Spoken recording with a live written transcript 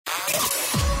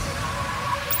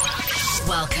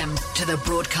Welcome to the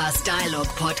Broadcast Dialogue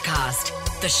Podcast,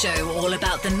 the show all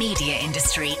about the media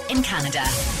industry in Canada.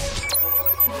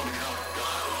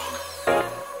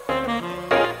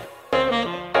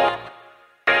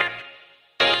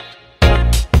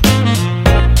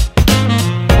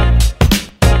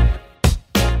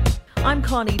 I'm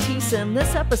Connie Thiessen.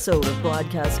 This episode of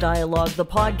Broadcast Dialogue, the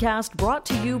podcast brought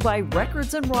to you by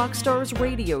Records and Rockstars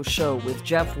radio show with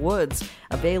Jeff Woods,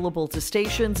 available to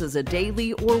stations as a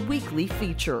daily or weekly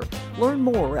feature. Learn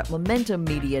more at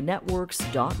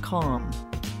MomentumMediaNetworks.com.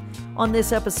 On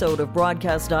this episode of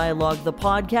Broadcast Dialogue, the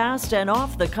podcast, and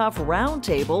off-the-cuff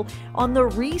roundtable on the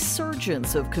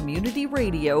resurgence of community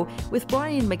radio with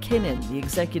Bryan McKinnon, the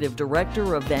executive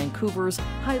director of Vancouver's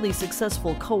highly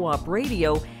successful Co-op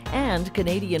Radio, and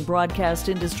Canadian Broadcast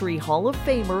Industry Hall of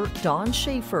Famer Don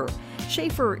Shafer.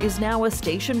 Shafer is now a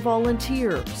station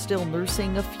volunteer, still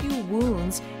nursing a few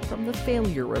wounds from the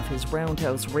failure of his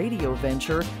Roundhouse radio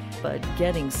venture, but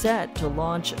getting set to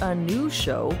launch a new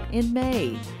show in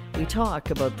May. We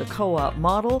talk about the co-op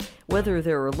model, whether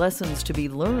there are lessons to be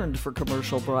learned for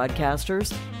commercial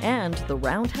broadcasters, and the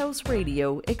Roundhouse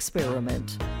radio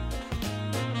experiment.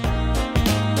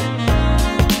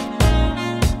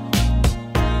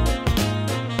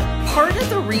 Part of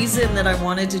the reason that I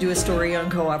wanted to do a story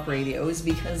on co-op radio is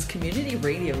because community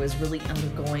radio is really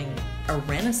undergoing a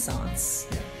renaissance.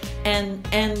 And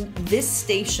this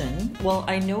station, well,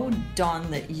 I know, Don,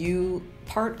 that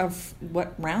part of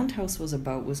what Roundhouse was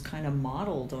about was kind of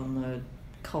modeled on the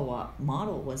co-op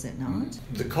model, was it not?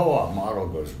 The co-op model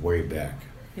goes way back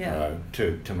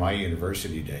to my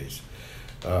university days.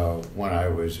 When I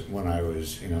was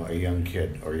a young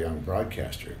kid or young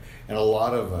broadcaster, and a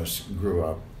lot of us grew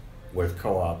up with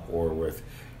co-op or with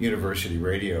university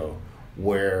radio,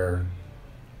 where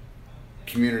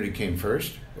community came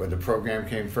first, or the program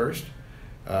came first.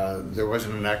 There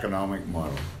wasn't an economic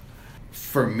model.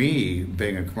 For me,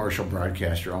 being a commercial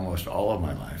broadcaster almost all of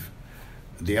my life,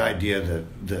 the idea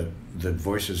that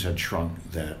voices had shrunk,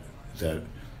 that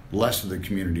less of the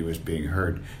community was being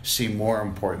heard, seemed more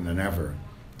important than ever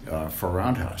for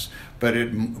Roundhouse. But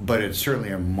it's certainly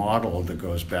a model that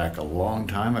goes back a long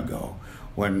time ago,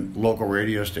 when local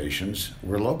radio stations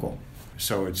were local.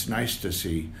 So it's nice to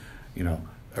see, a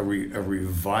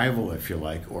revival, if you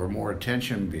like, or more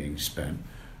attention being spent,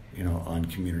 on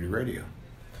community radio.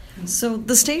 So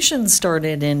the station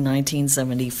started in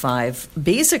 1975,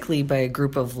 basically by a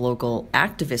group of local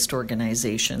activist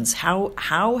organizations.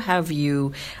 How have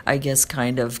you, I guess,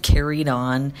 kind of carried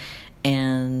on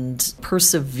and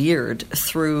persevered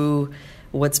through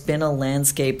what's been a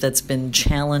landscape that's been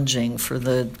challenging for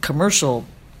the commercial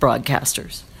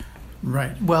broadcasters?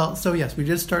 Right. Well, so yes, we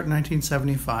did start in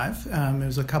 1975. It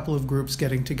was a couple of groups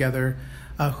getting together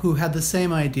who had the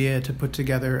same idea to put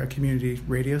together a community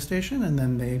radio station, and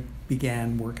then they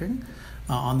began working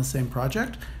on the same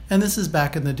project. And this is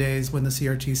back in the days when the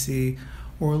CRTC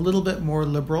were a little bit more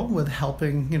liberal with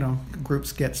helping,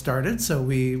 groups get started. So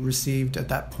we received at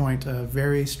that point a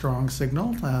very strong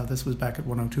signal. This was back at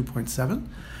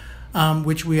 102.7,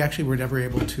 which we actually were never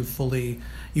able to fully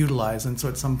utilize. And so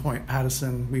at some point,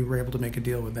 Addison, we were able to make a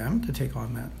deal with them to take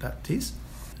on that piece.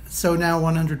 So now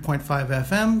 100.5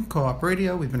 FM, Co-op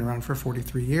Radio. We've been around for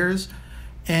 43 years.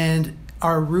 And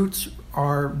our roots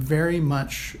are very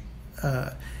much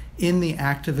in the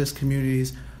activist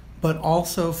communities, but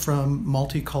also from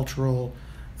multicultural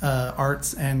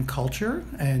arts and culture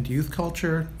and youth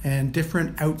culture and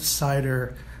different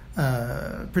outsider,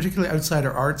 particularly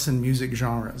outsider arts and music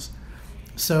genres.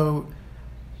 So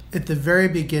at the very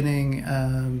beginning,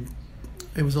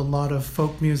 it was a lot of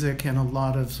folk music and a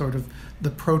lot of sort of the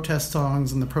protest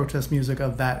songs and the protest music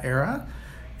of that era.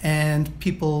 And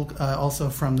people also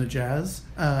from the jazz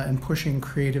and pushing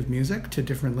creative music to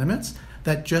different limits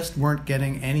that just weren't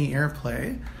getting any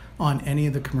airplay on any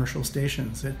of the commercial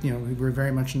stations. We were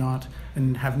very much not,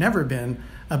 and have never been,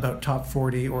 about top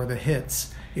 40 or the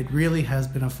hits. It really has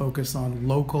been a focus on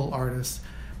local artists,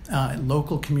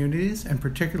 local communities, and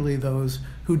particularly those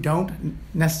who don't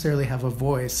necessarily have a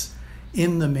voice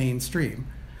in the mainstream.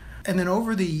 And then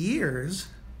over the years,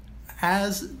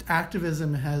 as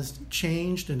activism has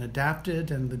changed and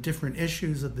adapted and the different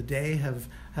issues of the day have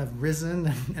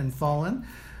risen and fallen,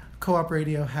 Co-op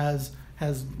Radio has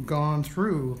gone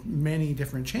through many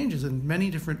different changes and many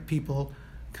different people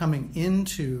coming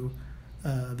into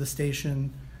the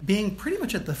station, being pretty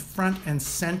much at the front and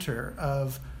center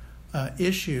of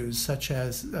issues such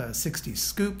as 60s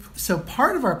Scoop. So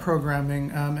part of our programming,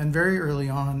 and very early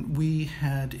on, we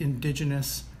had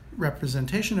Indigenous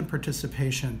representation and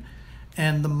participation.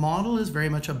 And the model is very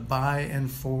much a by and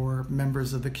for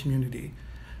members of the community.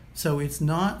 So it's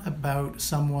not about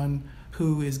someone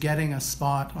who is getting a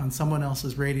spot on someone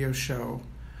else's radio show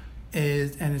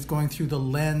and is going through the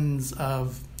lens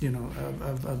of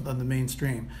the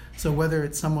mainstream. So whether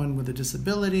it's someone with a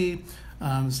disability,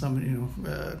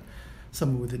 someone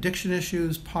with addiction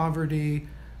issues, poverty,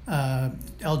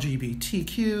 LGBTQ,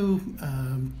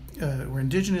 or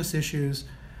Indigenous issues,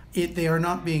 they are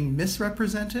not being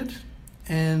misrepresented,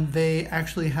 and they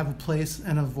actually have a place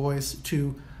and a voice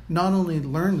to not only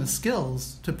learn the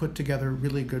skills to put together a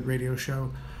really good radio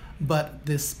show, but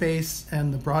the space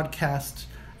and the broadcast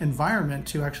environment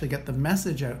to actually get the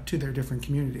message out to their different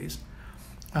communities.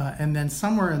 And then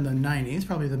somewhere in the 90s,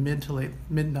 probably the mid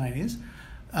 90s,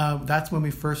 that's when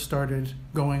we first started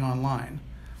going online.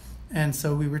 And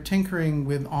so we were tinkering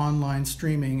with online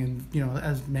streaming, and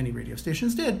as many radio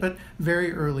stations did, but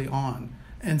very early on.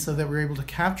 And so that we were able to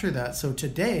capture that. So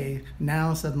today,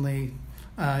 now suddenly,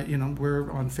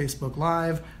 we're on Facebook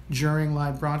Live. During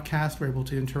live broadcast, we're able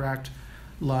to interact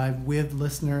live with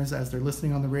listeners as they're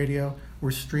listening on the radio.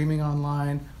 We're streaming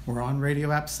online. We're on radio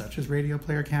apps such as Radio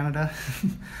Player Canada,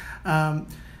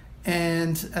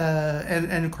 and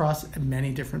across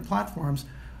many different platforms,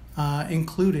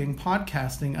 including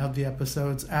podcasting of the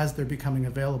episodes as they're becoming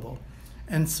available.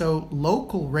 And so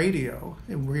local radio,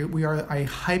 we are a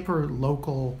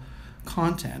hyper-local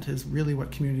content, is really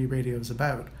what community radio is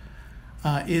about,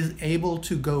 is able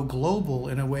to go global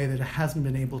in a way that it hasn't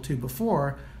been able to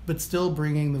before, but still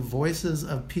bringing the voices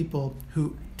of people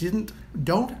who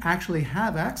don't actually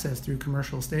have access through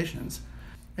commercial stations.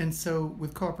 And so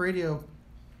with Co-op Radio,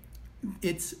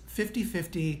 it's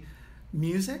 50-50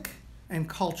 music and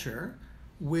culture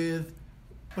with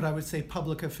what I would say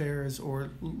public affairs or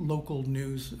local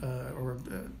news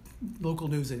local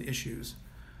news and issues.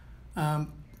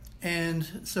 And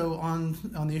so on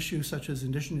the issues such as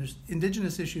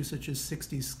indigenous issues such as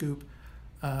 60s Scoop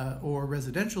or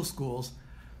residential schools,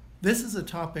 this is a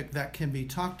topic that can be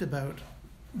talked about.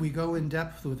 We go in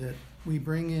depth with it. We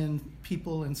bring in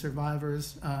people and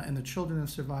survivors and the children of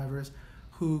survivors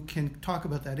who can talk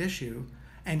about that issue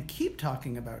and keep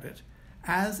talking about it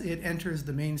as it enters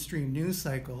the mainstream news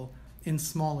cycle in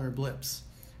smaller blips.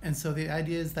 And so the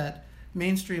idea is that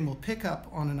mainstream will pick up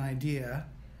on an idea,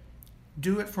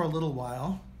 do it for a little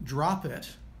while, drop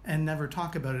it, and never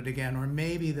talk about it again, or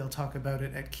maybe they'll talk about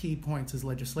it at key points as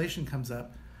legislation comes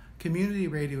up. Community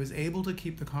radio is able to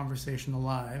keep the conversation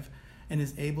alive and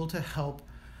is able to help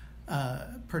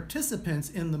participants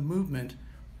in the movement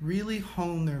really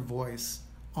hone their voice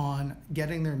on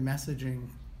getting their messaging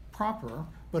proper,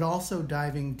 but also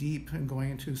diving deep and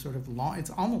going into sort of it's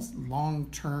almost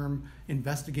long-term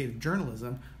investigative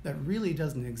journalism that really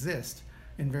doesn't exist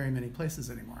in very many places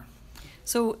anymore.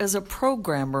 So as a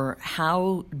programmer,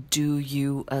 how do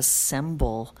you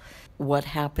assemble what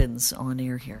happens on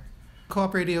air here?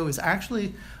 Co-op Radio is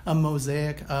actually a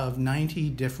mosaic of 90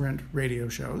 different radio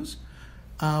shows,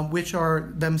 which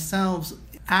are themselves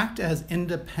act as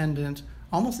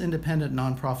almost independent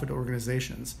nonprofit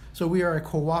organizations. So we are a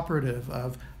cooperative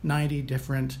of 90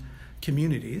 different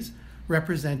communities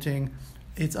representing,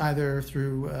 it's either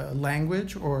through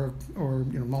language or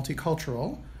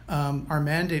multicultural. Our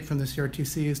mandate from the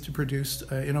CRTC is to produce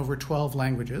in over 12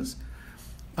 languages,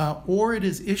 or it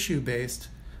is issue-based,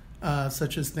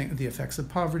 such as the effects of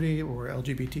poverty or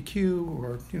LGBTQ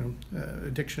or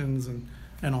addictions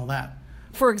and all that.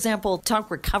 For example, Talk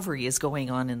Recovery is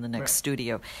going on in the next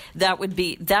studio. That would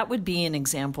be an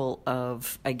example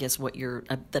of, I guess, what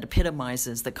that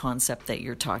epitomizes the concept that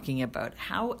you're talking about.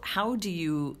 How do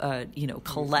you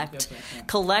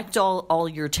collect all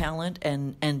your talent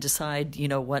and decide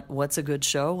what's a good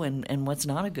show and what's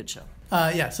not a good show?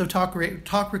 So Talk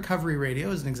Recovery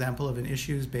Radio is an example of an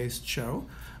issues-based show.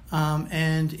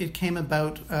 And it came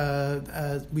about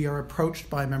as we are approached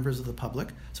by members of the public.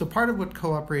 So part of what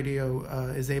Co-op Radio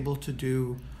is able to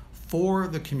do for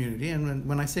the community, and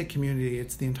when I say community,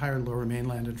 it's the entire Lower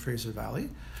Mainland and Fraser Valley,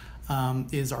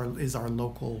 is our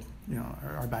local,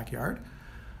 our backyard.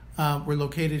 We're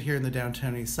located here in the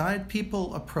downtown east side.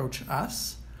 People approach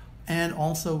us, and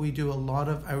also we do a lot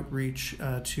of outreach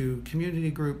to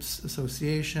community groups,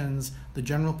 associations, the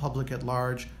general public at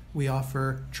large. We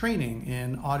offer training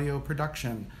in audio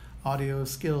production, audio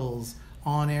skills,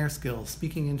 on-air skills,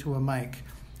 speaking into a mic,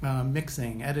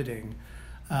 mixing, editing,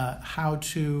 how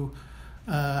to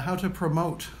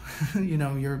promote,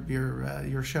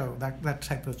 your show, that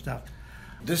type of stuff.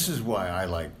 This is why I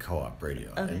like Co-op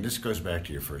Radio, okay. And this goes back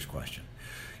to your first question.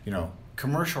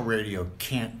 Commercial radio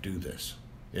can't do this.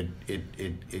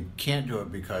 It can't do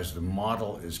it because the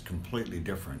model is completely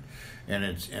different, and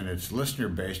it's listener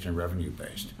based and revenue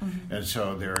based, mm-hmm. And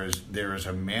so there is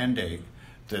a mandate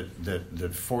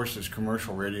that forces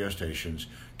commercial radio stations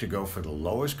to go for the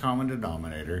lowest common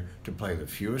denominator, to play the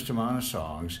fewest amount of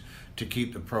songs, to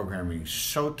keep the programming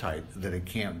so tight that it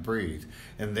can't breathe,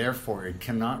 and therefore it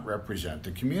cannot represent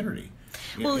the community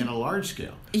in a large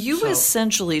scale. You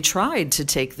essentially tried to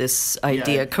take this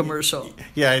idea commercial.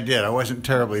 Yeah, I did. I wasn't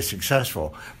terribly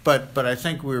successful, but I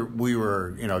think we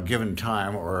were given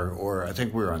time, or I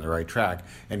think we were on the right track,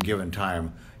 and given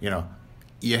time,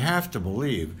 you have to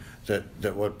believe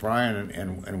that what Bryan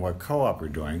and what Co-op are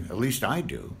doing, at least I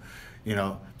do,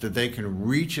 that they can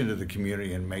reach into the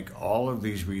community and make all of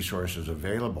these resources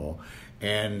available,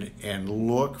 and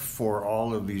look for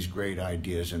all of these great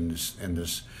ideas and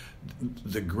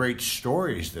the great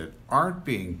stories that aren't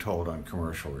being told on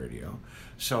commercial radio.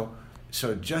 So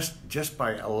just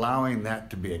by allowing that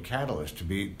to be a catalyst, to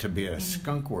be a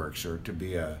skunk works, or to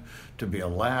be a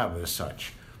lab as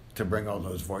such, to bring all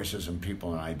those voices and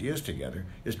people and ideas together,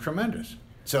 is tremendous.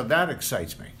 So that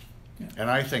excites me. Yeah.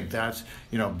 And I think that's,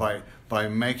 by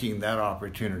making that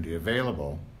opportunity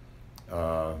available,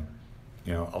 a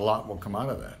lot will come out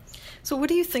of that. So what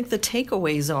do you think the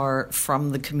takeaways are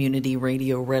from the community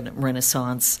radio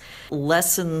renaissance?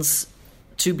 Lessons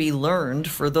to be learned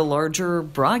for the larger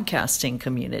broadcasting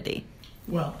community?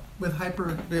 Well, with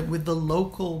the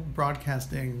local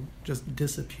broadcasting just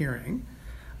disappearing,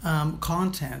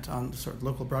 content on sort of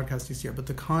local broadcasting here, but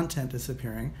the content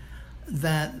disappearing,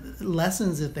 that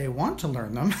lessons, if they want to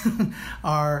learn them,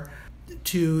 are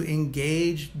to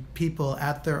engage people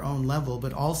at their own level,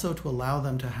 but also to allow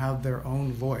them to have their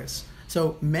own voice.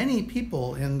 So many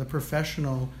people in the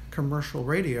professional commercial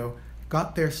radio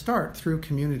got their start through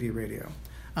community radio,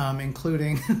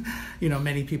 including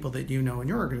many people that in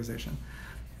your organization.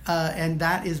 And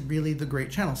that is really the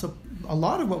great channel. So a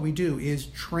lot of what we do is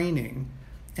training,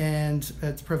 and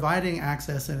it's providing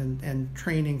access and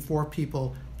training for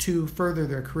people to further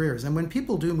their careers. And when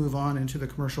people do move on into the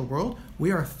commercial world,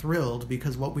 we are thrilled,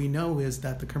 because what we know is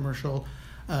that the commercial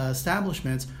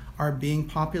establishments are being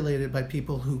populated by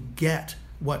people who get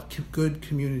what good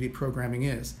community programming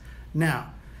is.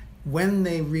 Now, when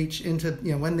they reach into,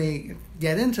 when they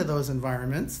get into those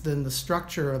environments, then the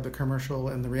structure of the commercial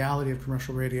and the reality of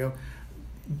commercial radio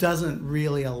doesn't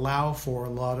really allow for a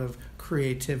lot of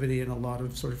creativity and a lot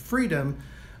of sort of freedom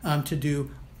to do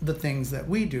the things that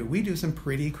we do. We do some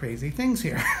pretty crazy things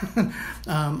here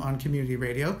on community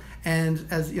radio. And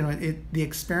as the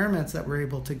experiments that we're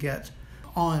able to get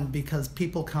on, because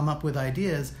people come up with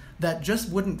ideas that just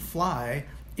wouldn't fly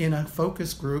in a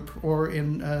focus group or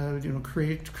in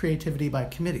creativity by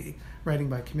committee, writing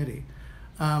by committee.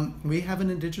 We have an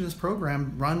Indigenous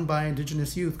program run by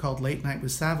Indigenous youth called Late Night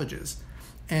with Savages.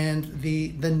 And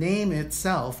the name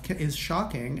itself is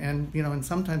shocking, and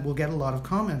sometimes we'll get a lot of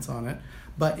comments on it,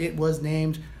 but it was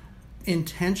named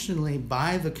intentionally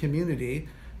by the community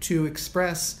to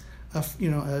express a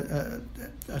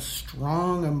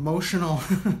strong emotional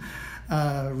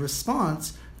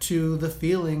response to the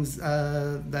feelings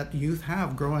that youth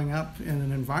have growing up in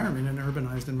an environment, an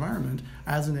urbanized environment,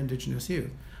 as an Indigenous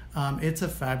youth. It's a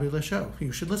fabulous show.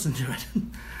 You should listen to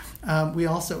it. We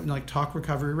also, Talk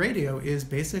Recovery Radio is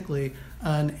basically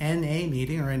an NA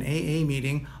meeting or an AA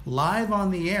meeting live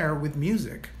on the air with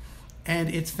music.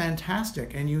 And it's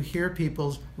fantastic. And you hear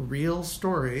people's real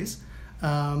stories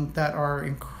that are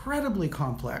incredibly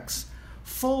complex,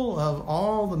 full of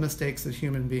all the mistakes that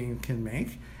human beings can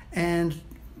make, and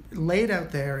laid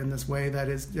out there in this way that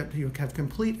you have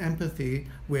complete empathy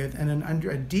with, and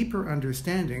a deeper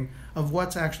understanding of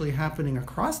what's actually happening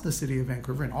across the city of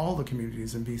Vancouver and all the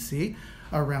communities in BC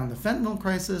around the fentanyl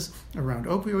crisis, around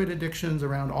opioid addictions,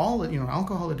 around all the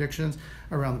alcohol addictions,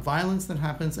 around violence that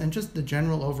happens, and just the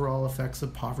general overall effects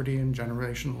of poverty and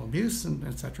generational abuse, and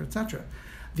et cetera, et cetera.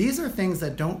 These are things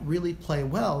that don't really play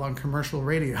well on commercial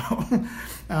radio.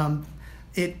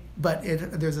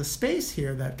 There's a space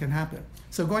here that can happen.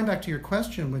 So going back to your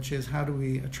question, which is how do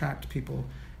we attract people,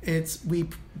 we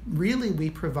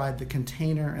provide the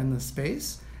container and the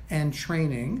space and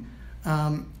training,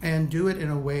 and do it in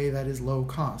a way that is low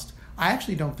cost. I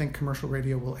actually don't think commercial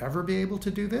radio will ever be able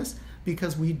to do this,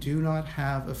 because we do not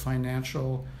have a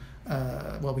financial,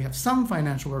 we have some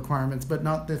financial requirements, but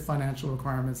not the financial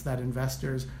requirements that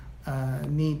investors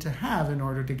need to have in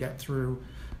order to get through,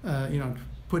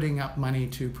 putting up money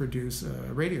to produce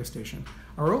a radio station.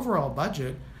 Our overall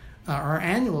budget, our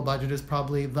annual budget, is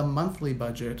probably the monthly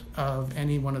budget of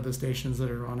any one of the stations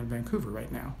that are on in Vancouver right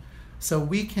now. So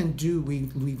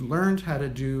we've learned how to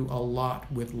do a lot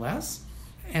with less,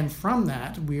 and from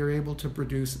that we are able to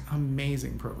produce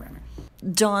amazing programming.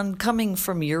 Don, coming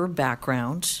from your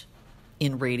background,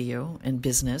 in radio and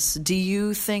business. Do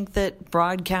you think that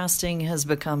broadcasting has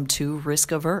become too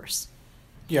risk averse?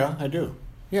 Yeah, I do.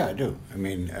 I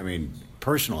mean,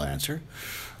 personal answer.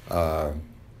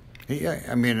 Yeah,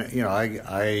 I mean,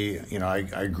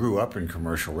 I grew up in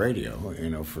commercial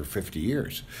radio, for 50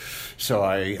 years, so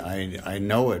I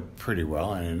know it pretty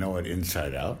well, and I know it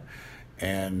inside out,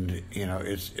 and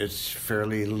it's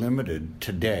fairly limited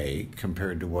today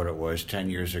compared to what it was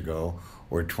 10 years ago,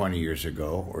 or 20 years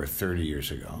ago, or 30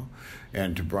 years ago,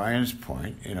 and to Bryan's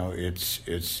point,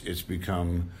 it's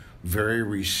become very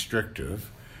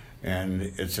restrictive,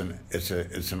 and it's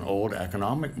an old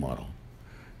economic model.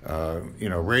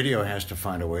 Radio has to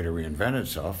find a way to reinvent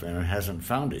itself, and it hasn't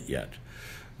found it yet.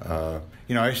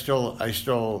 I still,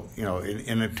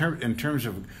 in terms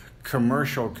of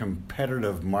commercial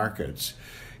competitive markets,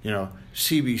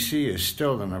 CBC is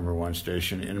still the number one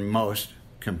station in most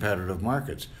competitive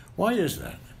markets. Why is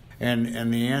that?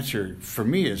 And the answer for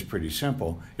me is pretty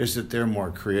simple: is that they're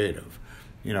more creative.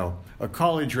 A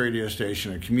college radio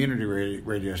station, a community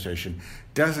radio station,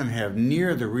 doesn't have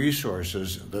near the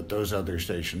resources that those other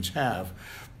stations have,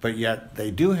 but yet they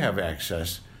do have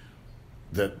access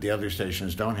that the other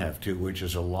stations don't have to, which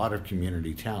is a lot of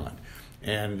community talent.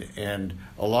 And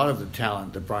a lot of the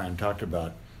talent that Bryan talked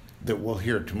about that we'll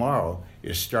hear tomorrow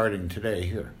is starting today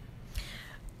here.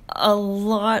 A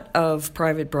lot of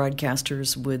private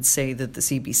broadcasters would say that the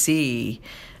CBC,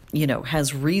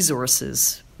 has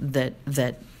resources that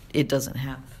it doesn't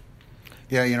have.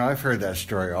 Yeah, I've heard that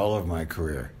story all of my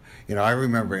career. I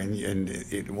remember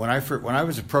when I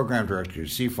was a program director at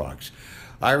CFOX,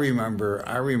 I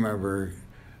remember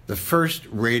the first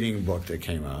rating book that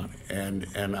came out, and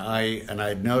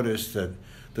I'd noticed that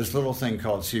this little thing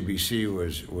called CBC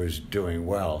was doing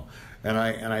well, and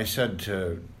I said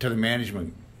to the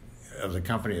management of the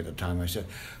company at the time, I said,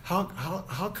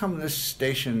 how come this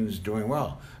station's doing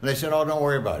well? And they said, oh, don't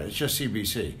worry about it. It's just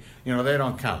CBC. They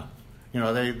don't count. They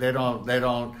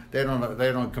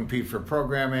don't compete for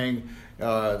programming. They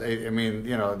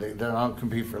don't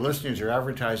compete for listeners or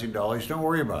advertising dollars. Don't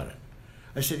worry about it.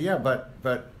 I said, yeah, but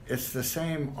it's the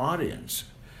same audience,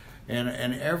 and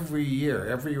every year,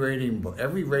 every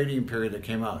rating period that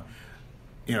came out,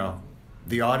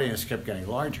 the audience kept getting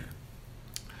larger.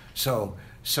 So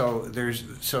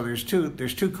there's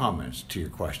two comments to your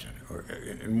question,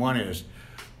 and one is,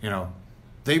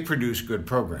 they produce good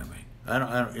programming.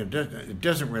 It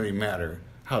doesn't really matter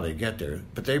how they get there,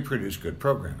 but they produce good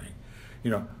programming.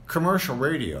 Commercial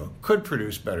radio could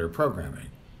produce better programming.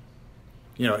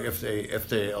 If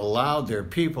they allowed their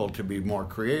people to be more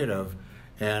creative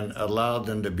and allowed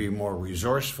them to be more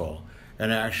resourceful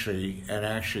and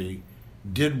actually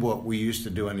did what we used to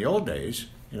do in the old days,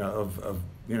 of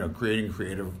creating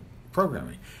creative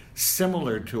programming,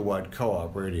 similar to what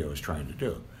co-op radio is trying to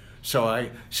do. So I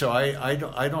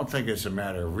don't think it's a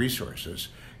matter of resources.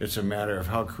 It's a matter of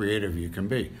how creative you can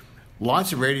be.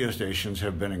 Lots of radio stations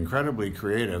have been incredibly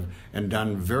creative and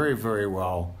done very, very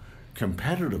well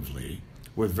competitively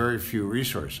with very few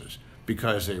resources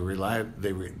because they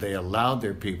allowed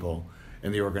their people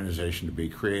in the organization to be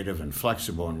creative and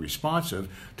flexible and responsive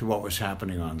to what was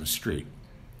happening on the street.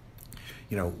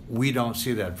 We don't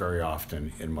see that very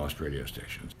often in most radio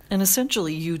stations. And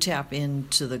essentially, you tap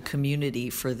into the community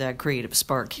for that creative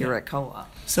spark here at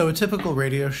Co-op. So a typical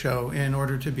radio show, in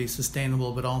order to be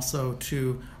sustainable, but also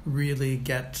to really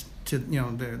get to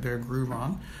their groove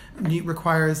on,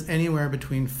 requires anywhere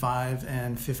between 5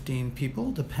 and 15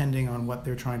 people, depending on what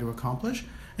they're trying to accomplish.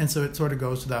 And so it sort of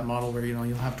goes to that model where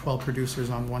you'll have 12 producers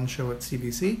on one show at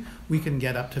CBC. We can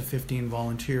get up to 15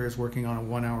 volunteers working on a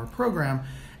 1-hour program.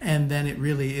 And then it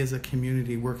really is a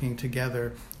community working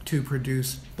together to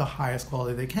produce the highest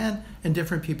quality they can, and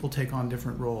different people take on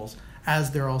different roles as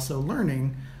they're also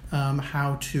learning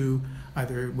how to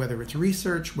whether it's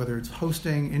research, whether it's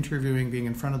hosting, interviewing, being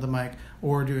in front of the mic,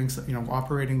 or doing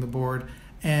operating the board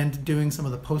and doing some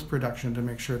of the post-production to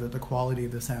make sure that the quality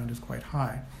of the sound is quite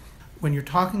high. When you're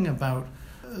talking about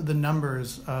the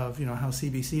numbers of how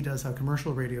CBC does, how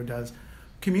commercial radio does,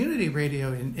 community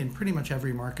radio in pretty much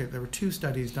every market, there were 2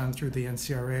 studies done through the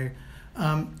NCRA,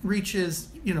 reaches,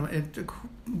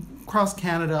 across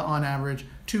Canada on average,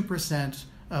 2%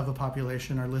 of the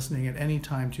population are listening at any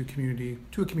time to a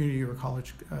community or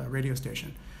college radio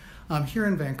station. Here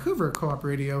in Vancouver, Co-op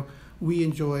Radio, we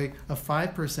enjoy a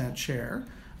 5% share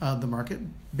of the market,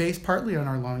 based partly on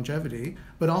our longevity,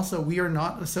 but also we are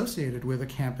not associated with a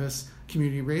campus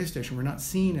community radio station. We're not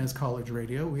seen as college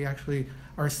radio. We actually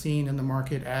are seen in the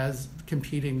market as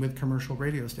competing with commercial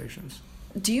radio stations.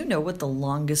 Do you know what the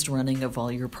longest running of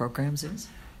all your programs is?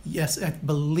 Yes, I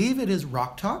believe it is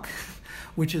Rock Talk,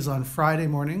 which is on Friday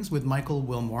mornings with Michael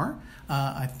Wilmore.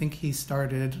 I think he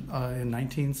started in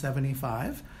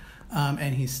 1975,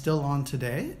 and he's still on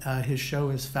today. His show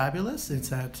is fabulous.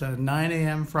 It's at 9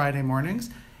 a.m. Friday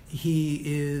mornings.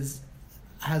 He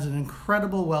has an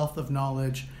incredible wealth of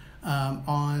knowledge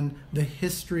on the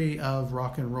history of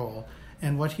rock and roll.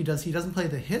 And what he does, he doesn't play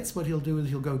the hits. What he'll do is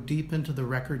he'll go deep into the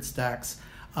record stacks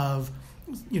of,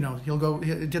 he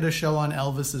did a show on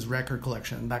Elvis's record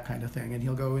collection, that kind of thing, and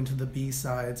he'll go into the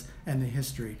B-sides and the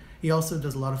history. He also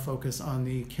does a lot of focus on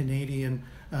the Canadian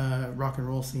rock and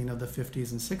roll scene of the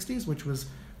 50s and 60s, which was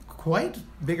quite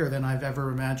bigger than I've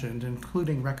ever imagined,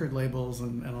 including record labels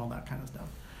and all that kind of stuff.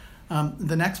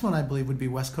 The next one, I believe, would be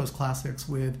West Coast Classics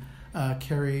with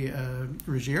Kerry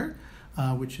Regier,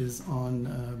 which is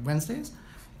on Wednesdays.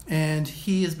 And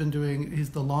he's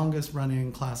the longest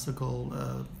running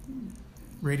classical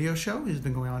radio show. He's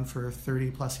been going on for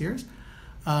 30 plus years.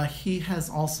 He has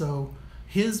also,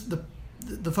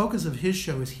 the focus of his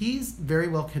show is he's very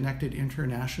well connected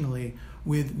internationally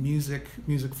with music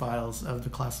files of the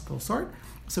classical sort.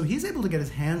 So he's able to get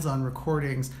his hands on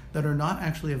recordings that are not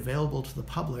actually available to the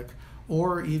public,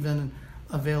 or even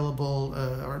available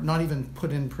or not even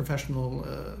put in professional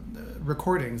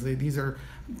recordings. These are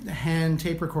hand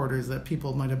tape recorders that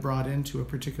people might have brought into a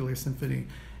particular symphony,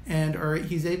 and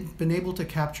he's been able to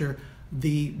capture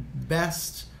the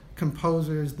best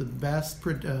composers, the best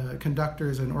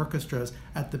conductors and orchestras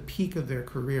at the peak of their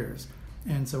careers.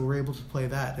 And so we're able to play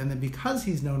that. And then because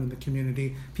he's known in the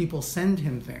community, people send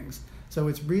him things. So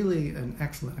it's really an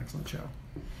excellent, excellent show.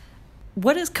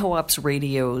 What is Co-op's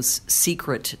Radio's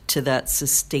secret to that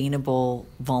sustainable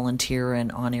volunteer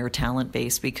and on-air talent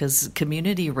base? Because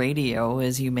community radio,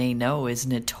 as you may know, is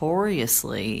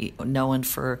notoriously known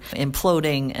for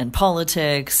imploding and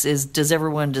politics. Does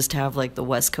everyone just have like the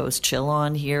West Coast chill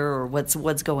on here, or what's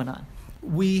going on?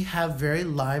 We have very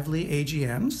lively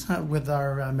AGMs with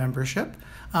our membership.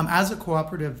 As a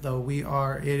cooperative, though, we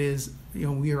are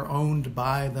owned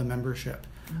by the membership.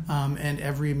 And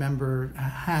every member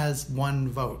has one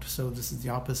vote. So this is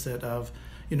the opposite of,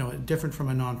 different from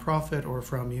a nonprofit or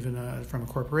from even from a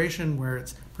corporation where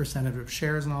it's percentage of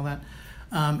shares and all that.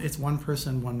 It's one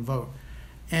person, one vote.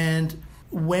 And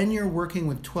when you're working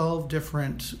with 12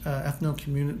 different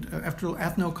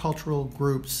ethnocultural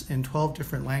groups in 12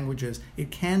 different languages,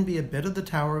 it can be a bit of the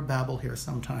Tower of Babel here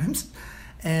sometimes.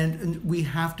 And we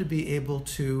have to be able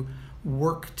to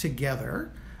work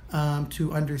together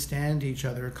to understand each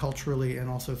other culturally and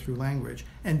also through language.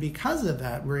 And because of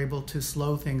that, we're able to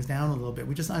slow things down a little bit.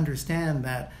 We just understand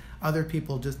that other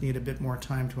people just need a bit more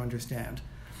time to understand.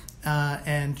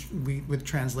 And with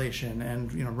translation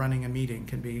and running a meeting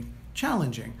can be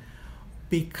challenging.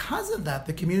 Because of that,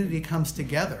 the community comes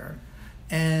together,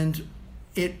 and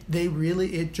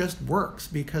it just works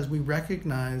because we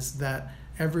recognize that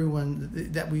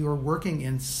that we are working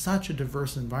in such a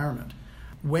diverse environment.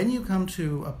 When you come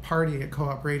to a party at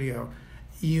Co-op Radio,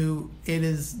 the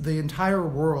entire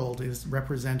world is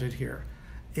represented here.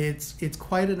 It's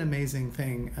quite an amazing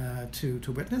thing to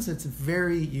witness. It's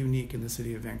very unique in the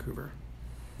city of Vancouver.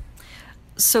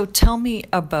 So tell me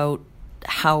about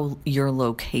how your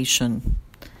location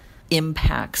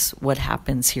impacts what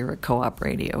happens here at Co-op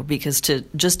Radio, because to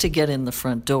get in the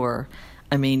front door,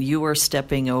 I mean, you are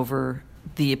stepping over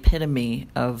the epitome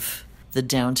of the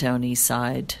downtown east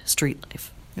side street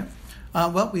life. Yeah.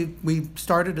 Well, we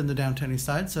started in the downtown east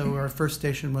side, so our first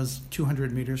station was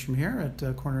 200 meters from here at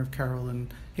the corner of Carroll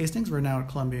and Hastings. We're now at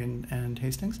Columbia and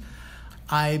Hastings.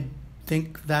 I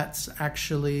think that's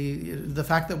actually, the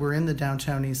fact that we're in the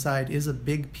downtown east side is a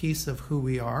big piece of who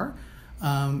we are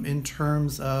in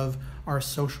terms of our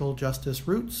social justice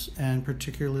roots, and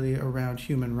particularly around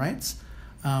human rights.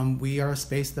 We are a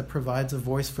space that provides a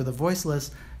voice for the voiceless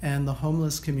and the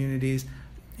homeless communities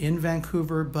in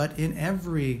Vancouver, but in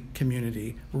every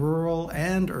community, rural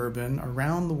and urban,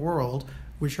 around the world,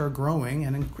 which are growing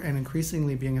and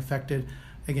increasingly being affected,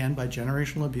 again, by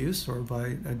generational abuse or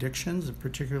by addictions,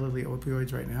 particularly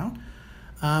opioids right now.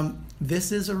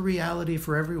 This is a reality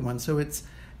for everyone. So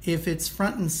if it's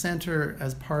front and center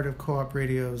as part of Co-op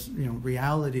Radio's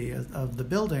reality of the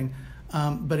building,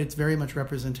 but it's very much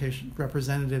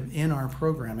representative in our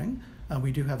programming.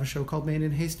 We do have a show called Made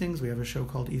in Hastings. We have a show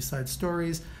called East Side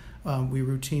Stories. We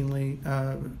routinely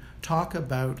talk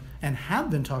about, and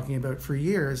have been talking about for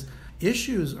years,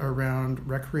 issues around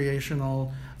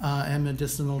recreational and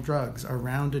medicinal drugs,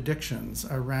 around addictions,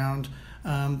 around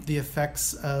the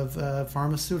effects of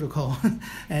pharmaceutical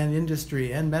and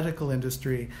industry and medical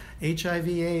industry,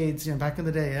 HIV/AIDS, back in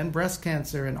the day, and breast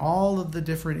cancer, and all of the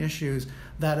different issues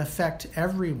that affect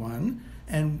everyone.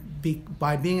 And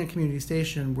by being a community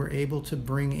station, we're able to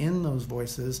bring in those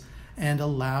voices and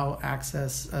allow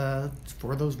access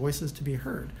for those voices to be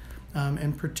heard.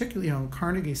 And particularly,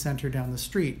 Carnegie Center down the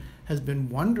street has been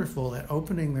wonderful at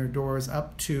opening their doors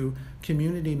up to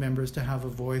community members to have a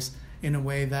voice in a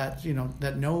way that,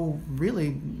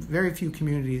 very few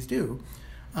communities do.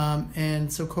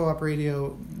 And so Co-op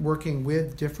Radio, working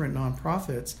with different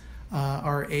nonprofits,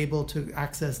 are able to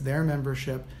access their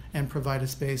membership and provide a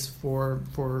space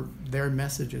for their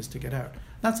messages to get out.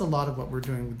 That's a lot of what we're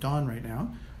doing with Dawn right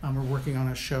now. We're working on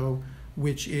a show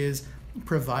which is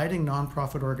providing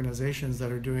nonprofit organizations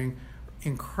that are doing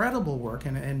incredible work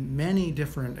in many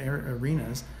different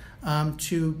arenas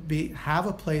to have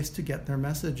a place to get their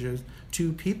messages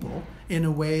to people in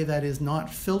a way that is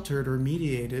not filtered or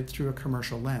mediated through a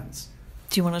commercial lens.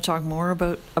 Do you want to talk more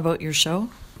about your show?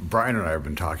 Bryan and I have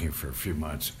been talking for a few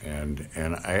months, and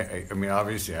I mean,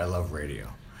 obviously, I love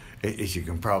radio, as you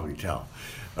can probably tell.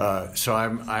 So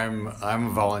I'm a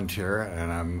volunteer,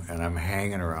 and I'm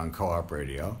hanging around Co-op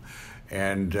Radio,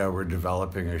 and we're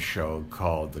developing a show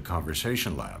called The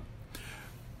Conversation Lab.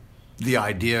 The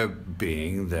idea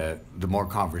being that the more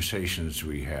conversations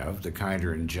we have, the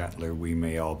kinder and gentler we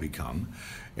may all become,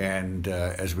 and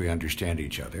as we understand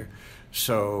each other.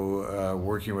 So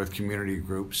working with community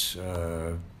groups,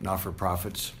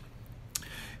 not-for-profits,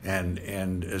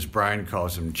 and as Bryan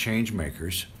calls them, change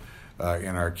makers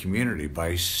in our community,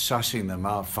 by sussing them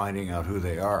out, finding out who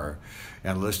they are,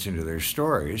 and listening to their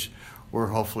stories, we're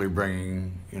hopefully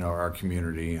bringing our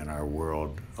community and our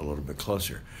world a little bit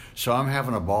closer. So I'm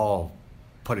having a ball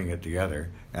putting it together,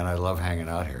 and I love hanging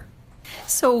out here.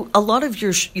 So a lot of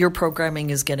your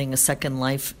programming is getting a second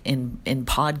life in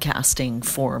podcasting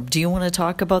form. Do you want to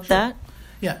talk about that?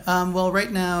 Yeah. Well,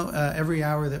 right now, every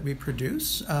hour that we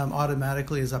produce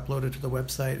automatically is uploaded to the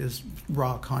website as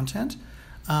raw content.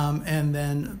 And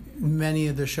then many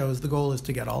of the shows, the goal is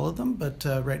to get all of them, but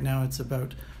right now it's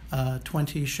about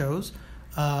 20 shows,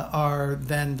 are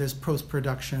then this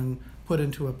post-production put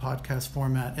into a podcast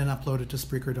format and uploaded to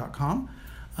Spreaker.com.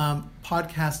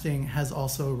 Podcasting has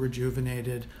also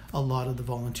rejuvenated a lot of the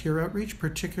volunteer outreach,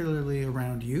 particularly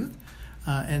around youth.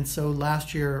 And so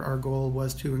last year our goal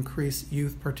was to increase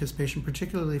youth participation,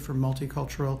 particularly for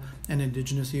multicultural and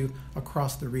Indigenous youth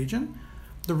across the region.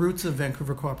 The roots of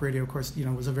Vancouver Co-op Radio, of course,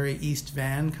 was a very East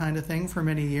Van kind of thing for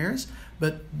many years,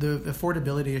 but the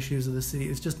affordability issues of the city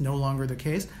is just no longer the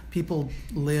case. People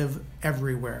live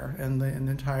everywhere, and the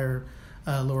entire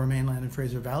Lower Mainland and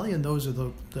Fraser Valley, and those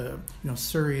are the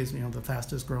Surrey is the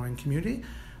fastest growing community,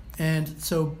 and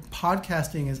so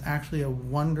podcasting is actually a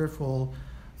wonderful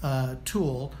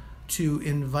tool to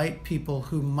invite people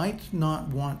who might not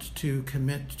want to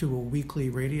commit to a weekly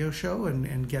radio show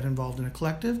and get involved in a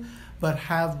collective, but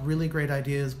have really great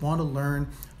ideas, want to learn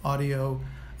audio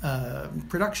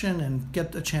production and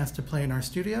get a chance to play in our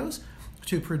studios,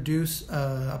 to produce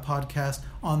a podcast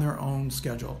on their own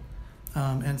schedule.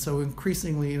 And so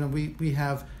increasingly, we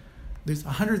have, there's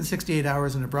 168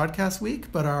 hours in a broadcast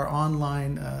week, but our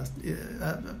online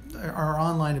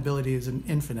ability is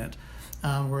infinite.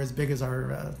 We're as big as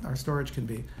our storage can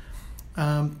be.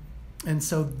 And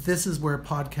so this is where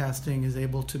podcasting is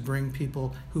able to bring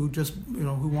people who just,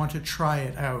 who want to try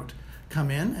it out,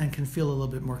 come in and can feel a little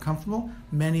bit more comfortable.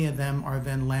 Many of them are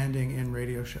then landing in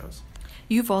radio shows.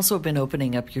 You've also been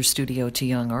opening up your studio to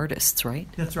young artists, right?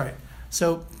 That's right.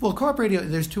 So, Co-op Radio,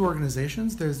 there's two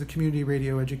organizations. There's the Community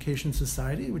Radio Education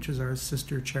Society, which is our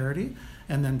sister charity,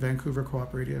 and then Vancouver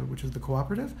Co-op Radio, which is the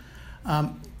cooperative.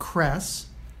 CRESS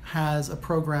has a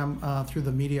program through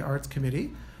the Media Arts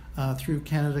Committee, through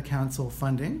Canada Council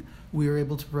funding. We are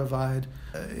able to provide,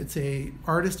 it's a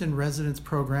artist in residence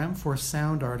program for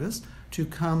sound artists to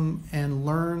come and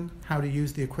learn how to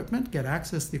use the equipment, get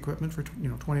access to the equipment for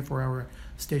 24-hour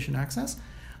station access.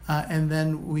 And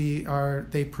then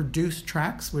they produce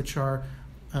tracks which are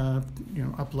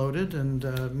uploaded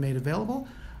and made available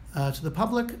to the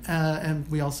public, and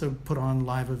we also put on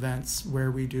live events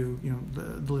where we do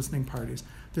the listening parties.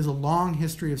 There's a long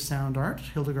history of sound art.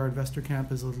 Hildegard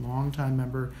Vesterkamp is a longtime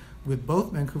member with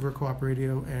both Vancouver Co-op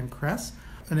Radio and CRESS.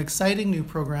 An exciting new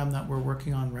program that we're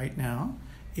working on right now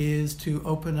is to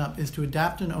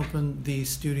adapt and open the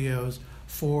studios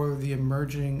for the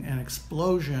emerging and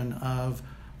explosion of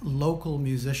local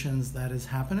musicians that is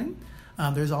happening.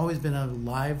 There's always been a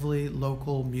lively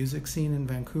local music scene in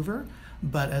Vancouver,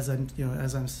 but as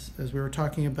we were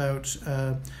talking about,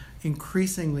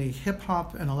 increasingly hip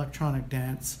hop and electronic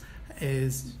dance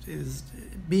is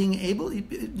being able.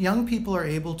 Young people are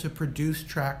able to produce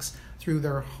tracks through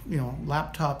their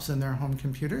laptops and their home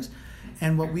computers.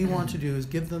 And what we want to do is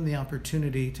give them the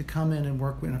opportunity to come in and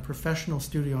work in a professional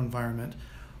studio environment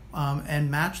and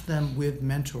match them with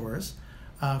mentors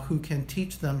who can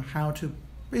teach them how to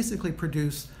basically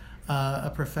produce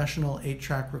a professional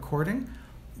 8-track recording,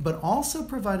 but also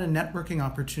provide a networking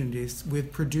opportunities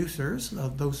with producers,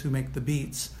 those who make the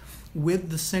beats, with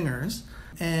the singers,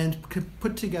 and could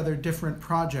put together different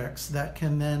projects that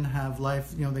can then have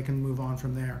life, they can move on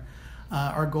from there.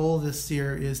 Our goal this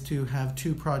year is to have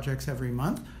 2 projects every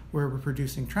month where we're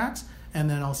producing tracks, and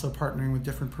then also partnering with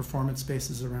different performance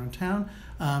spaces around town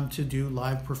to do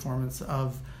live performance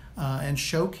of and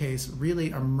showcase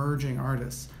really emerging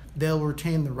artists. They'll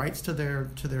retain the rights to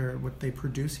their what they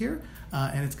produce here,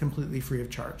 and it's completely free of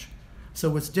charge. So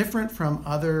what's different from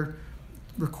other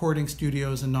recording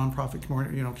studios and nonprofit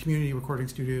community recording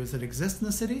studios that exist in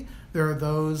the city, there are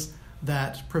those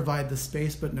that provide the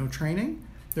space but no training.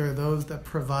 There are those that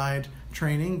provide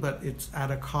training, but it's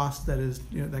at a cost that is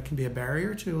that can be a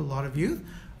barrier to a lot of youth.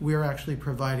 We're actually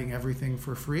providing everything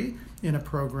for free in a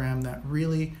program that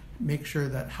really makes sure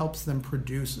that helps them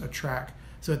produce a track.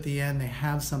 So at the end, they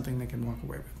have something they can walk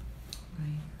away with.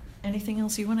 Right. Anything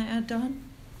else you want to add, Don?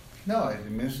 No,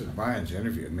 this is Bryan's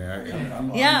interview.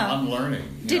 I'm learning.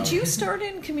 Did you start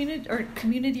in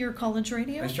community or college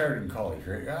radio? I started in college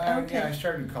radio. Okay. Yeah, I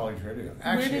started in college radio.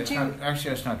 Where did you? Actually,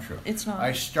 that's not true. It's not.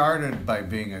 I started by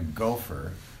being a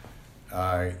gopher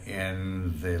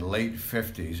in the late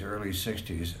 50s, early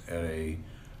 60s at a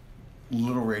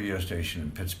little radio station in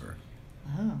Pittsburgh.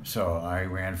 Oh. So I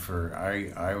ran for,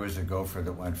 I was the gopher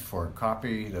that went for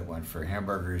coffee, that went for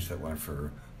hamburgers, that went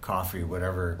for coffee,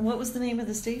 whatever. What was the name of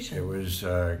the station? It was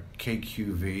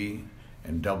KQV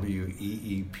and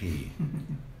WEEP.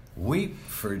 Weep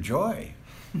for joy.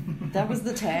 That was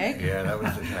the tag? Yeah, that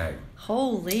was the tag.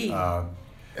 Holy.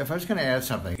 If I was going to add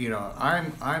something,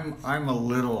 I'm a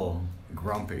little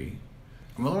grumpy.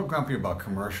 I'm a little grumpy about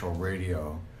commercial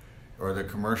radio or the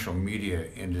commercial media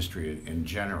industry in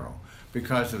general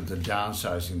because of the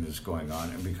downsizing that's going on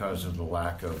and because of the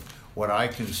lack of what I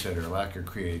consider lack of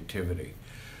creativity.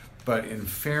 But in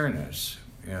fairness,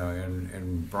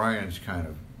 and Bryan's kind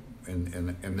of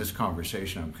in this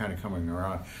conversation, I'm kind of coming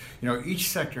around. Each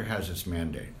sector has its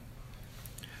mandate.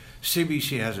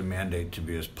 CBC has a mandate to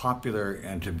be as popular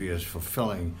and to be as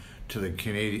fulfilling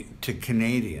to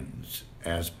Canadians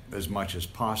as much as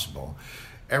possible.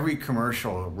 Every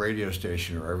commercial radio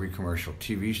station or every commercial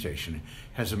TV station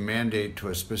has a mandate to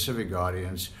a specific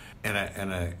audience and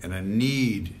a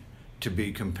need to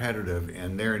be competitive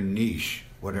in their niche,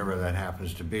 whatever that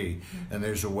happens to be, and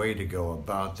there's a way to go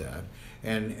about that.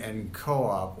 And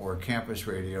co-op or campus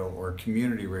radio or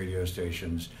community radio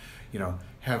stations,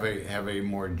 have a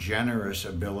more generous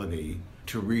ability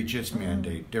to reach its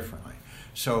mandate differently.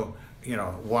 So,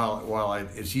 while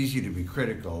it's easy to be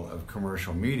critical of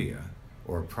commercial media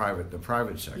or the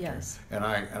private sector, yes, and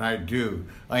I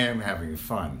am having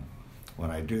fun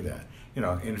when I do that.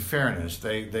 In fairness,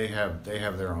 they have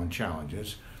their own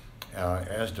challenges.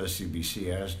 As does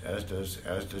CBC, as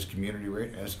does community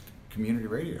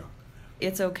radio.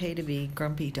 It's okay to be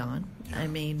grumpy, Don.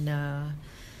 Yeah.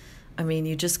 I mean,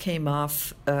 you just came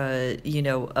off, a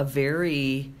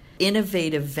very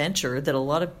innovative venture that a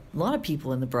lot of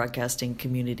people in the broadcasting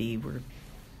community were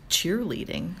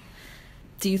cheerleading.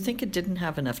 Do you think it didn't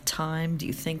have enough time? Do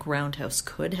you think Roundhouse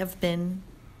could have been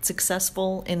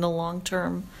successful in the long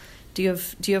term? Do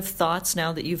you have thoughts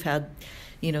now that you've had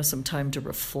some time to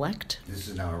reflect? This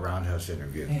is now a Roundhouse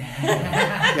interview.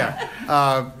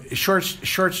 Yeah.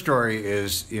 Short story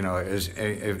is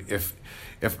if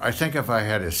I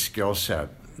had a skill set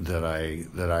that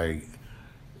I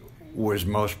was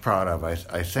most proud of,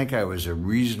 I think I was a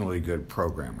reasonably good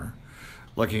programmer.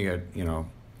 Looking at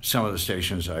some of the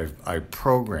stations I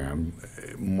programmed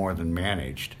more than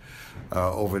managed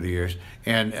over the years,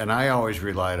 and I always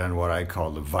relied on what I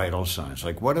call the vital signs.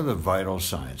 Like, what are the vital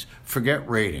signs? Forget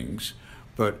ratings,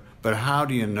 but how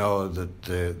do you know that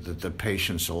the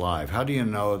patient's alive? How do you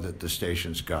know that the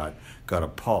station's got a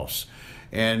pulse?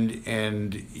 And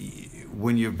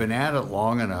when you've been at it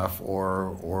long enough,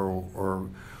 or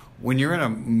when you're in a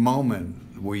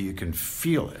moment where you can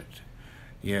feel it,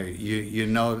 you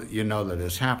know that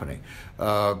it's happening.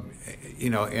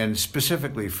 And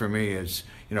specifically for me, it's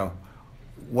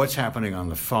what's happening on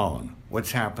the phone,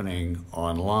 what's happening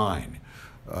online,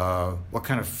 what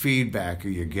kind of feedback are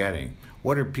you getting,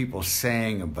 what are people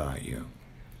saying about you.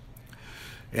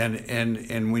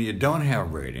 And when you don't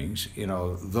have ratings,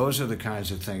 those are the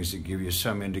kinds of things that give you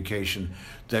some indication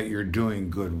that you're doing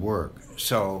good work.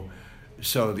 So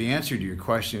the answer to your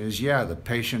question is, yeah, the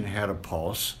patient had a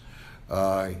pulse.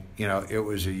 It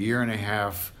was a year and a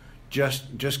half,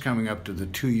 just coming up to the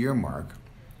 2-year mark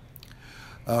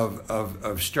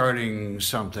of starting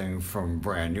something from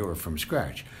brand new or from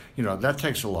scratch. That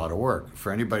takes a lot of work.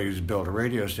 For anybody who's built a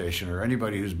radio station or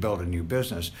anybody who's built a new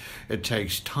business, it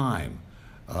takes time,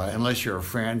 unless you're a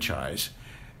franchise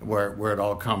where it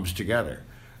all comes together.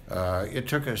 It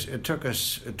took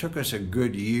us a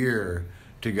good year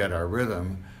to get our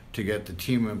rhythm, to get the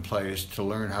team in place, to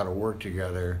learn how to work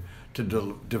together,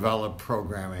 to develop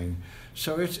programming.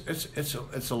 So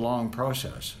it's a long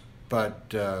process.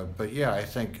 But yeah, I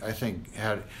think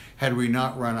had we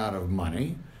not run out of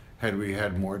money, had we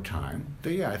had more time,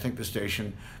 I think the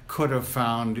station could have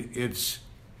found its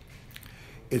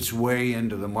way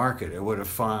into the market. It would have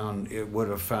found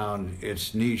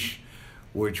its niche,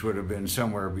 which would have been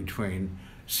somewhere between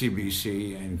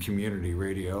CBC and community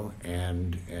radio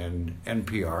and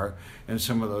NPR and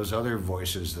some of those other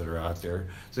voices that are out there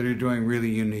that are doing really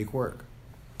unique work.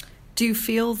 Do you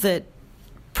feel that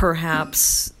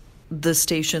perhaps the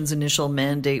station's initial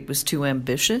mandate was too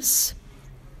ambitious?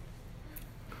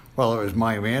 Well, it was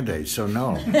my mandate, so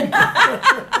no.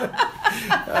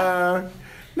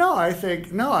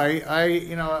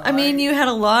 I mean, you had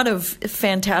a lot of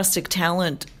fantastic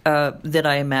talent that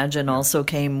I imagine also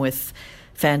came with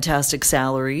fantastic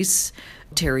salaries.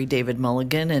 Terry David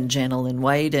Mulligan and Janelyn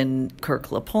White and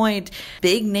Kirk LaPointe,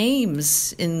 big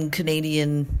names in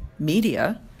Canadian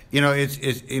media.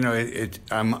 I'm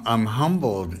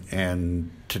humbled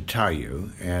and to tell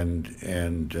you,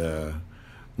 and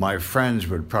my friends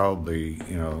would probably,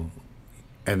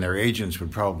 and their agents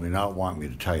would probably not want me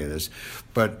to tell you this,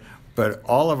 but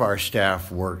all of our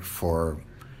staff worked for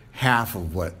half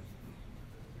of what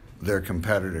their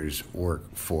competitors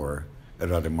work for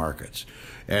at other markets,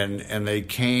 and they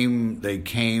came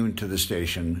to the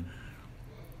station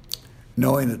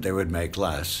knowing that they would make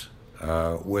less,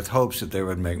 with hopes that they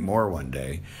would make more one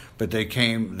day, but they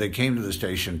came to the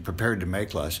station prepared to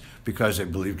make less because they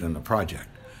believed in the project.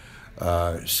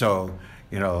 So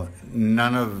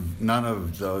none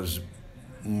of those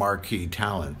marquee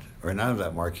talent, or none of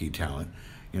that marquee talent,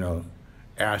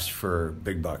 asked for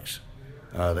big bucks.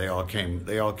 They all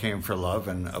came for love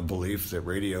and a belief that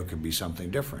radio could be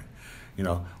something different,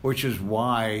 which is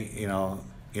why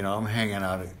I'm hanging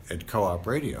out at Co-op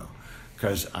Radio,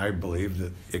 because I believe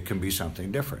that it can be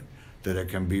something different, that it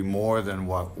can be more than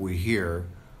what we hear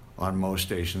on most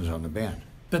stations on the band.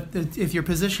 But if you're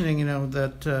positioning,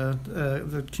 that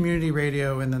the community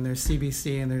radio and then there's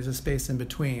CBC and there's a space in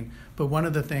between. But one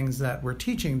of the things that we're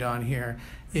teaching Don here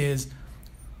is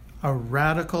a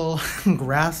radical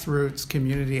grassroots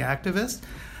community activist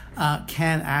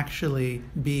can actually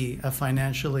be a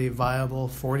financially viable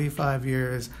 45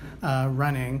 years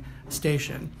running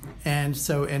station. And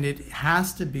it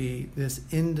has to be this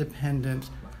independent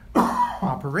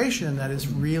operation that is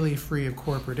really free of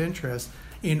corporate interest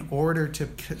in order to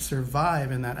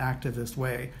survive in that activist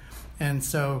way. And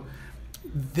so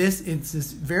it's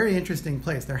this very interesting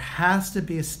place. There has to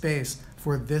be a space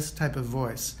for this type of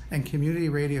voice. And community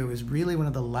radio is really one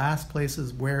of the last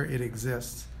places where it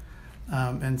exists.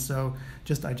 And so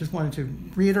I just wanted to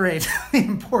reiterate the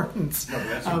importance. No,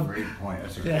 that's a great point.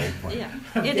 That's a great point. Yeah.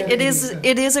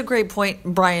 It is a great point,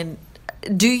 Bryan.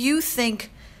 Do you think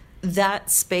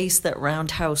that space that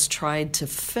Roundhouse tried to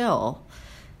fill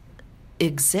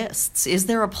exists? Is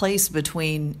there a place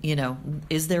between,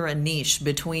 is there a niche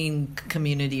between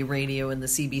community radio and the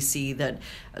CBC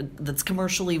that's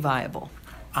commercially viable?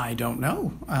 I don't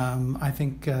know. I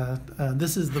think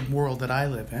this is the world that I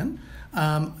live in.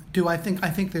 I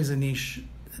think there's a niche.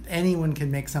 Anyone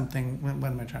can make something.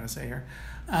 What am I trying to say here?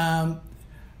 I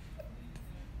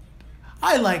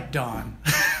like Don.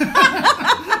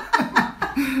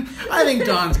 I think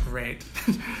Don's great.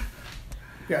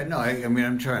 Yeah, no, I mean,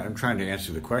 I'm trying to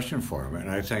answer the question for him, and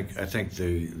I think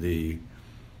the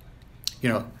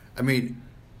I mean.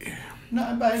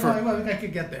 No, I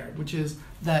could get there, which is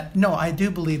that, no, I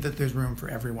do believe that there's room for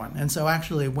everyone. And so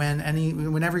actually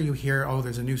whenever you hear,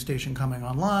 there's a new station coming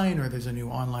online, or there's a new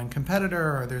online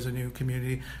competitor, or there's a new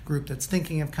community group that's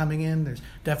thinking of coming in, there's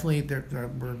definitely,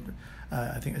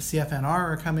 I think a CFNR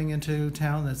are coming into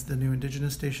town. That's the new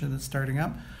Indigenous station that's starting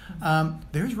up.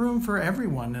 There's room for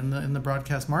everyone in the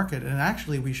broadcast market, and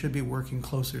actually we should be working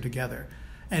closer together.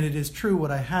 And it is true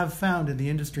what I have found in the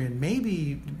industry, and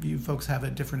maybe you folks have a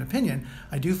different opinion,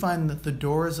 I do find that the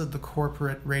doors of the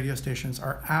corporate radio stations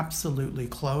are absolutely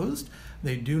closed.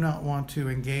 They do not want to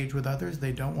engage with others.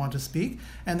 They don't want to speak.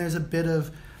 And there's a bit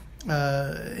of,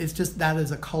 it's just that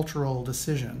is a cultural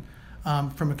decision.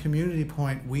 From a community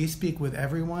point, we speak with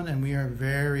everyone, and we are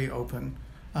very open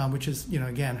which is,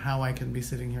 again, how I can be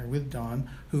sitting here with Don,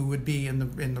 who would be in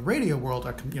the radio world,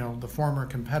 the former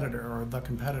competitor or the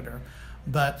competitor.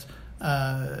 But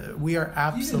we are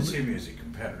absolutely... You didn't see me as a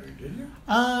competitor, did you?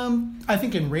 I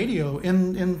think in radio,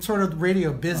 in sort of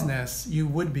radio business, you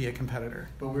would be a competitor.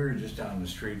 But we were just down the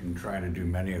street and trying to do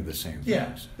many of the same things.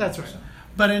 Yeah, that's right.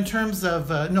 But in terms of,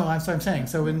 no, that's what I'm saying.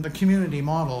 So in the community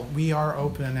model, we are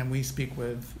open and we speak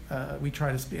with, we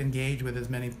try to engage with as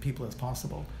many people as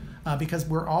possible. Because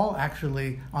we're all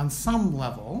actually, on some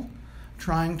level,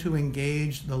 trying to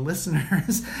engage the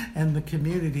listeners and the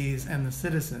communities and the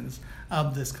citizens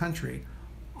of this country.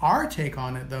 Our take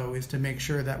on it, though, is to make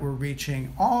sure that we're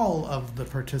reaching all of the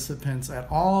participants at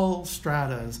all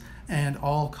stratas and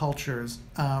all cultures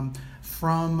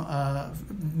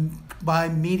by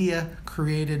media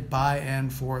created by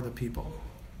and for the people.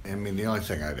 I mean, the only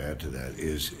thing I'd add to that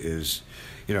is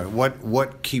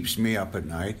what keeps me up at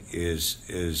night is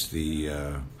the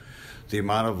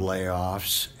amount of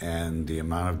layoffs and the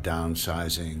amount of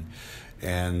downsizing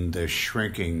and the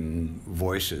shrinking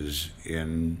voices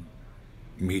in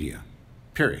media,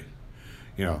 period.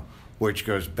 Which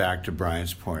goes back to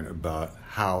Bryan's point about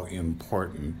how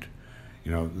important,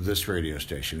 this radio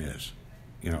station is,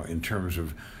 in terms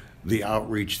of the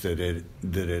outreach that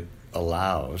it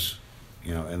allows,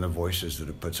 and the voices that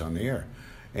it puts on the air.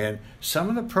 And some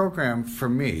of the program for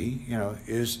me,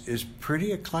 is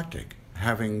pretty eclectic,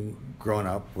 having grown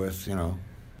up with,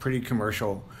 pretty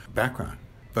commercial background.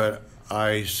 But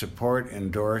I support,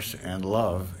 endorse, and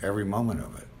love every moment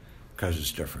of it because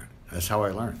it's different. That's how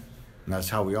I learn, and that's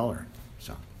how we all learn.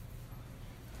 So,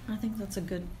 I think that's a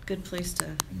good place to,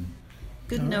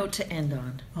 good note to end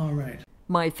on. All right.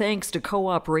 My thanks to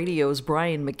Co-op Radio's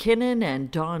Bryan McKinnon and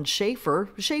Don Shafer.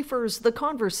 Shafer's The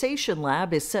Conversation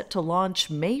Lab is set to launch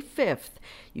May 5th.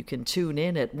 You can tune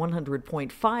in at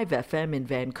 100.5 FM in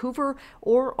Vancouver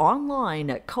or online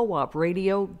at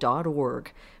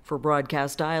coopradio.org. For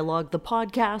Broadcast Dialogue, the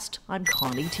podcast, I'm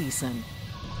Connie Thiessen.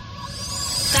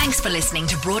 Thanks for listening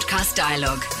to Broadcast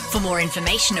Dialogue. For more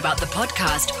information about the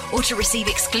podcast or to receive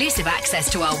exclusive access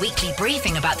to our weekly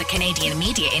briefing about the Canadian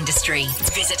media industry,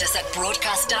 visit us at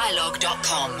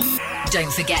broadcastdialogue.com.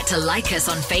 Don't forget to like us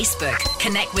on Facebook,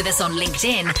 connect with us on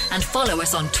LinkedIn, and follow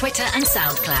us on Twitter and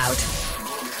SoundCloud.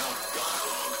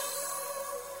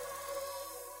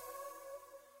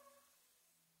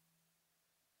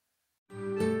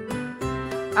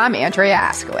 I'm Andrea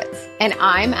Askowitz. And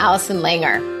I'm Allison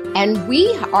Langer. And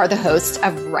we are the hosts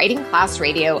of Writing Class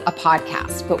Radio, a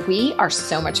podcast, but we are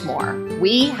so much more.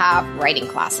 We have writing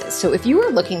classes. So if you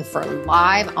are looking for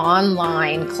live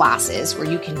online classes where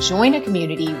you can join a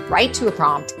community, write to a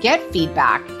prompt, get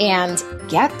feedback, and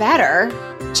get better,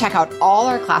 check out all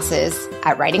our classes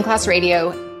at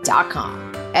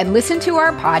writingclassradio.com. And listen to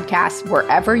our podcast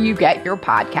wherever you get your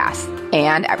podcasts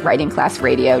and at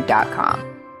writingclassradio.com.